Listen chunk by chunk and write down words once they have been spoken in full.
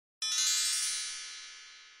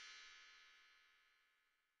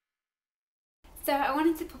So I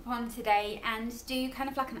wanted to pop on today and do kind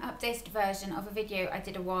of like an updated version of a video I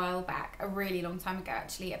did a while back, a really long time ago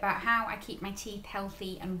actually, about how I keep my teeth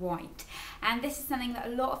healthy and white. And this is something that a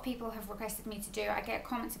lot of people have requested me to do. I get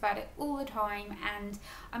comments about it all the time, and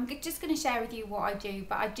I'm just going to share with you what I do,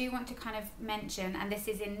 but I do want to kind of mention, and this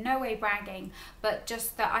is in no way bragging, but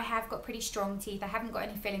just that I have got pretty strong teeth. I haven't got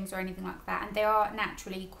any fillings or anything like that, and they are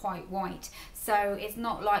naturally quite white. So it's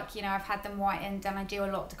not like, you know, I've had them whitened and I do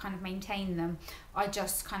a lot to kind of maintain them. I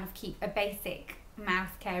just kind of keep a basic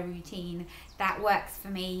mouth care routine that works for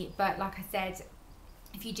me. But like I said,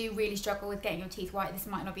 if you do really struggle with getting your teeth white, this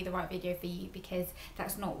might not be the right video for you, because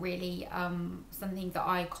that's not really something that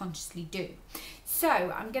I consciously do. So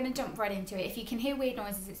I'm going to jump right into it. If you can hear weird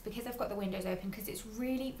noises, it's because I've got the windows open, because it's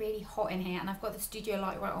really, really hot in here, and I've got the studio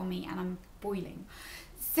light right on me and I'm boiling.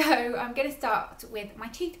 So I'm going to start with my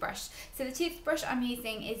toothbrush. So the toothbrush I'm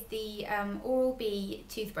using is the Oral-B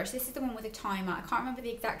toothbrush. This is the one with a timer. I can't remember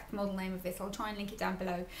the exact model name of this. I'll try and link it down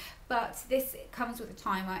below. But this comes with a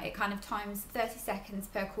timer. It kind of times 30 seconds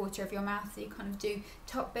per quarter of your mouth. So you kind of do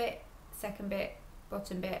top bit, second bit,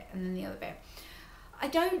 bottom bit, and then the other bit. I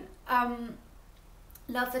don't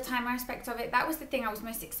love the timer aspect of it. That was the thing I was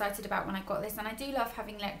most excited about when I got this, and I do love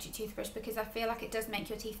having an electric toothbrush because I feel like it does make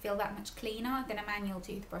your teeth feel that much cleaner than a manual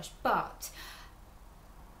toothbrush. But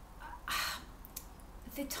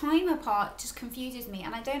the timer part just confuses me,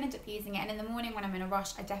 and I don't end up using it, and in the morning when I'm in a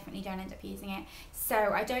rush I definitely don't end up using it. So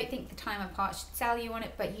I don't think the timer part should sell you on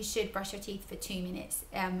it, but you should brush your teeth for 2 minutes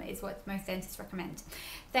is what most dentists recommend.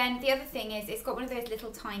 Then the other thing is, it's got one of those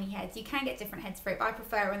little tiny heads. You can get different heads for it, but I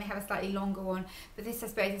prefer when they have a slightly longer one. But this, I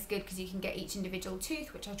suppose, is good because you can get each individual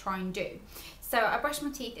tooth, which I try and do. So I brush my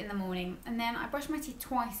teeth in the morning, and then I brush my teeth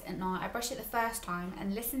twice at night. I brush it the first time,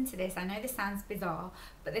 and listen to this, I know this sounds bizarre,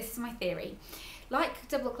 but this is my theory. Like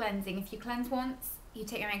double cleansing, if you cleanse once, you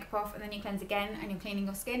take your makeup off and then you cleanse again and you're cleaning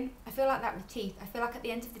your skin. I feel like that with teeth. I feel like at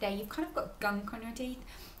the end of the day you've kind of got gunk on your teeth.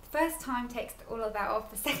 The first time takes all of that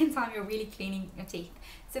off, the second time you're really cleaning your teeth.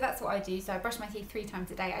 So that's what I do. So I brush my teeth 3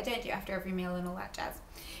 times a day. I don't do it after every meal and all that jazz.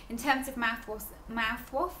 In terms of mouthwash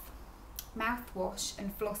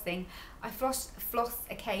and flossing, I floss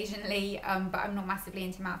occasionally, but I'm not massively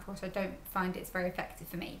into mouthwash. I don't find it's very effective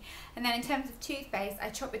for me. And then in terms of toothpaste, I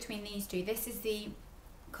chop between these two. This is the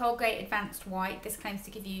Colgate Advanced White. This claims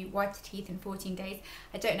to give you whiter teeth in 14 days.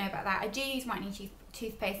 I don't know about that. I do use whitening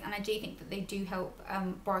toothpaste, and I do think that they do help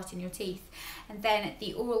brighten your teeth. And then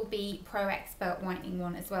the Oral-B Pro Expert whitening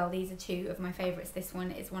one as well. These are 2 of my favourites. This one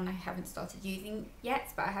is one I haven't started using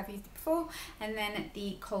yet, but I have used it before. And then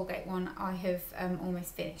the Colgate one I have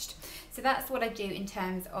almost finished. So that's what I do in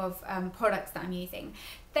terms of products that I'm using.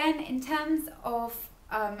 Then in terms of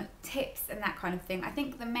tips and that kind of thing, I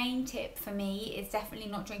think the main tip for me is definitely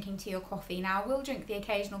not drinking tea or coffee. Now I will drink the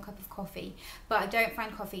occasional cup of coffee, but I don't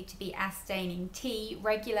find coffee to be as staining. Tea,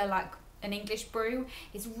 regular, like an English brew,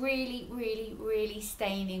 is really, really, really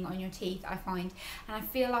staining on your teeth, I find. And I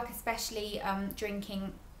feel like especially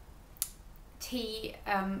drinking tea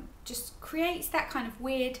just creates that kind of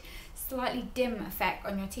weird, slightly dim effect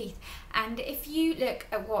on your teeth. And if you look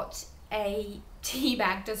at what a tea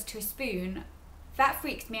bag does to a spoon, that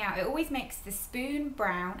freaks me out. It always makes the spoon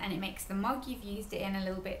brown, and it makes the mug you've used it in a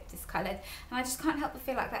little bit discoloured, and I just can't help but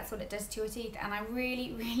feel like that's what it does to your teeth. And I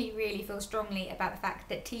really, really, really feel strongly about the fact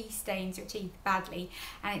that tea stains your teeth badly,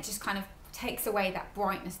 and it just kind of takes away that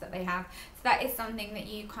brightness that they have. So that is something that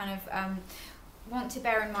you kind of want to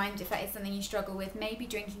bear in mind if that is something you struggle with. Maybe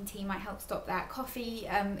drinking tea might help stop that. Coffee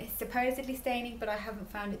is supposedly staining, but I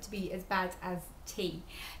haven't found it to be as bad as tea.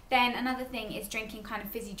 Then another thing is drinking kind of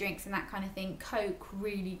fizzy drinks and that kind of thing. Coke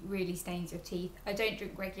really, really stains your teeth. I don't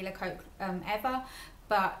drink regular Coke ever,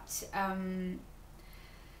 but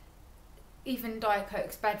even Diet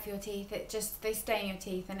Coke's bad for your teeth. They stain your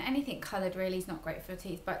teeth, and anything coloured really is not great for your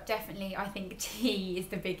teeth. But definitely I think tea is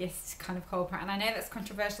the biggest kind of culprit, and I know that's a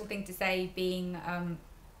controversial thing to say, being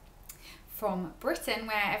from Britain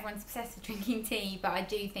where everyone's obsessed with drinking tea, but I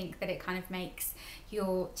do think that it kind of makes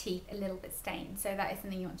your teeth a little bit stained, so that is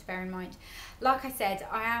something you want to bear in mind. Like I said,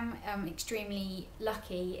 I am extremely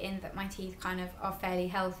lucky in that my teeth kind of are fairly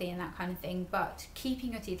healthy and that kind of thing, but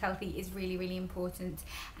keeping your teeth healthy is really, really important,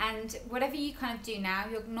 and whatever you kind of do now,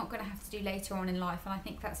 you're not going to have to do later on in life, and I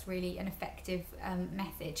think that's really an effective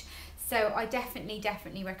message. So I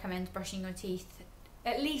definitely recommend brushing your teeth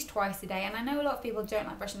at least twice a day. And I know a lot of people don't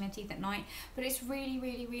like brushing their teeth at night, but it's really,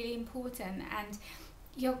 really, really important. And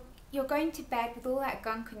you're going to bed with all that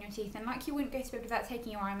gunk on your teeth, and like you wouldn't go to bed without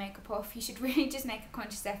taking your eye makeup off, you should really just make a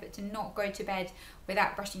conscious effort to not go to bed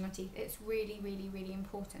without brushing your teeth. It's really, really, really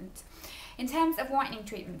important. In terms of whitening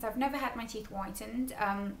treatments, I've never had my teeth whitened.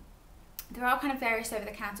 There are kind of various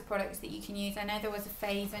over-the-counter products that you can use. I know there was a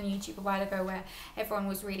phase on YouTube a while ago where everyone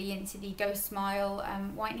was really into the Ghost Smile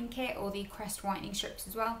whitening kit, or the Crest whitening strips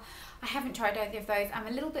as well. I haven't tried either of those. I'm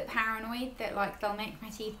a little bit paranoid that like they'll make my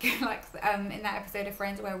teeth go like in that episode of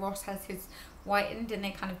Friends where Ross has his whitened and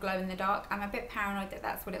they kind of glow in the dark. I'm a bit paranoid that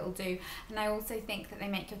that's what it'll do, and I also think that they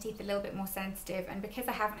make your teeth a little bit more sensitive, and because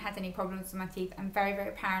I haven't had any problems with my teeth, I'm very,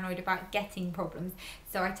 very paranoid about getting problems,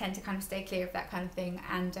 so I tend to kind of stay clear of that kind of thing,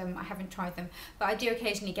 and I haven't tried them, but I do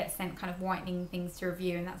occasionally get sent kind of whitening things to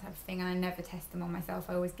review and that type of thing, and I never test them on myself.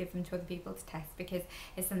 I always give them to other people to test because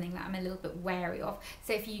it's something that I'm a little bit wary of.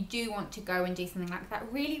 So if you do want to go and do something like that,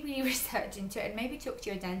 really, really research into it, and maybe talk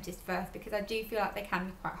to your dentist first, because I do feel like they can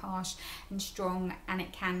be quite harsh and strong, and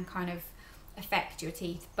it can kind of affect your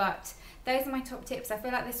teeth. But those are my top tips. I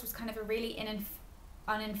feel like this was kind of a really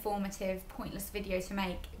uninformative, pointless video to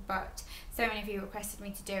make, but so many of you requested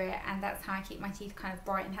me to do it, and that's how I keep my teeth kind of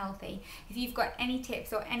bright and healthy. If you've got any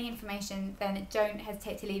tips or any information, then don't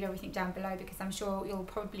hesitate to leave everything down below, because I'm sure you'll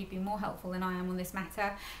probably be more helpful than I am on this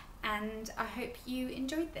matter, and I hope you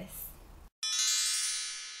enjoyed this.